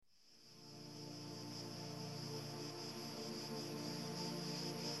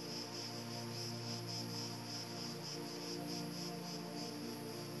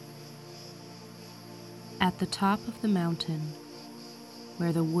At the top of the mountain,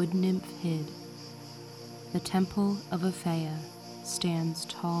 where the wood nymph hid, the temple of Aphaia stands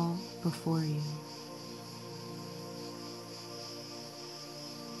tall before you.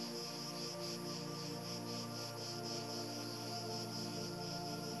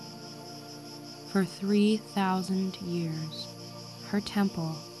 For 3,000 years, her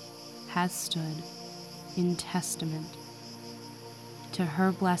temple has stood in testament to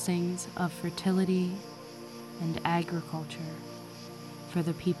her blessings of fertility and agriculture for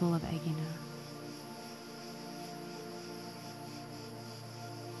the people of Aegina.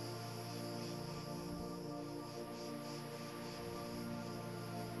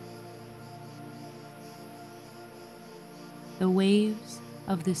 The waves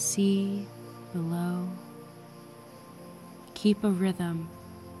of the sea below keep a rhythm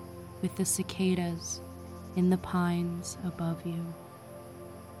with the cicadas in the pines above you.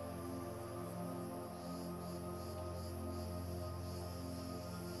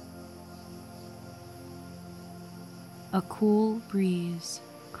 A cool breeze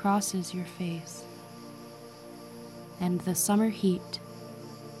crosses your face, and the summer heat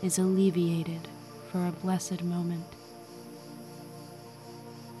is alleviated for a blessed moment.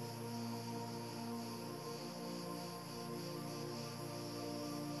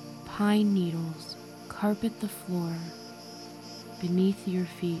 Pine needles carpet the floor beneath your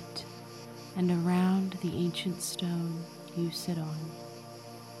feet and around the ancient stone you sit on,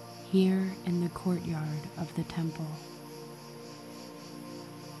 here in the courtyard of the temple.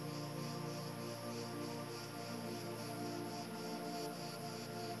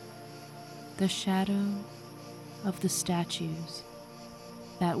 The shadow of the statues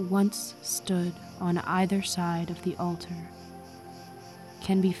that once stood on either side of the altar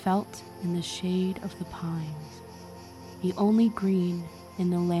can be felt in the shade of the pines, the only green in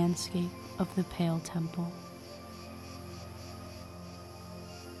the landscape of the pale temple.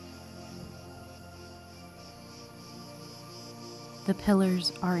 The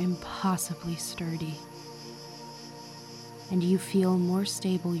pillars are impossibly sturdy, and you feel more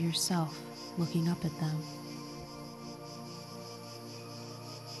stable yourself looking up at them.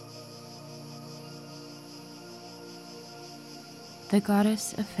 The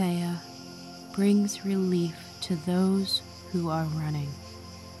Goddess Aphaia brings relief to those who are running.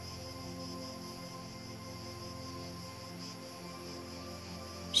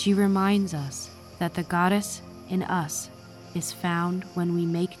 She reminds us that the goddess in us is found when we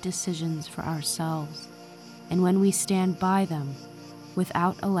make decisions for ourselves and when we stand by them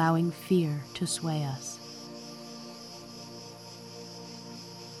without allowing fear to sway us.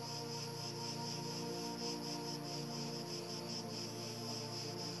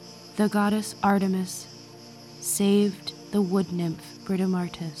 The goddess Artemis saved the wood nymph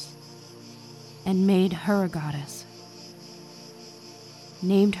Britomyrtis and made her a goddess,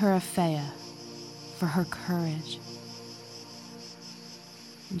 named her Aphaia for her courage,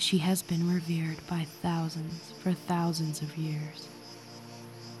 and she has been revered by thousands for thousands of years.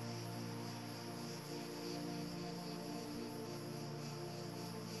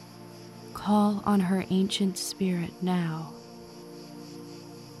 Call on her ancient spirit now.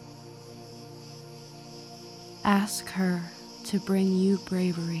 Ask her to bring you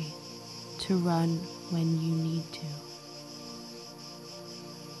bravery to run when you need to.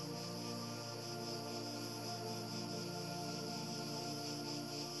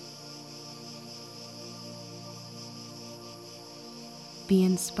 Be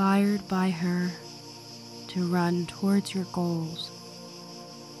inspired by her to run towards your goals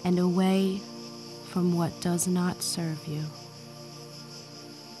and away from what does not serve you.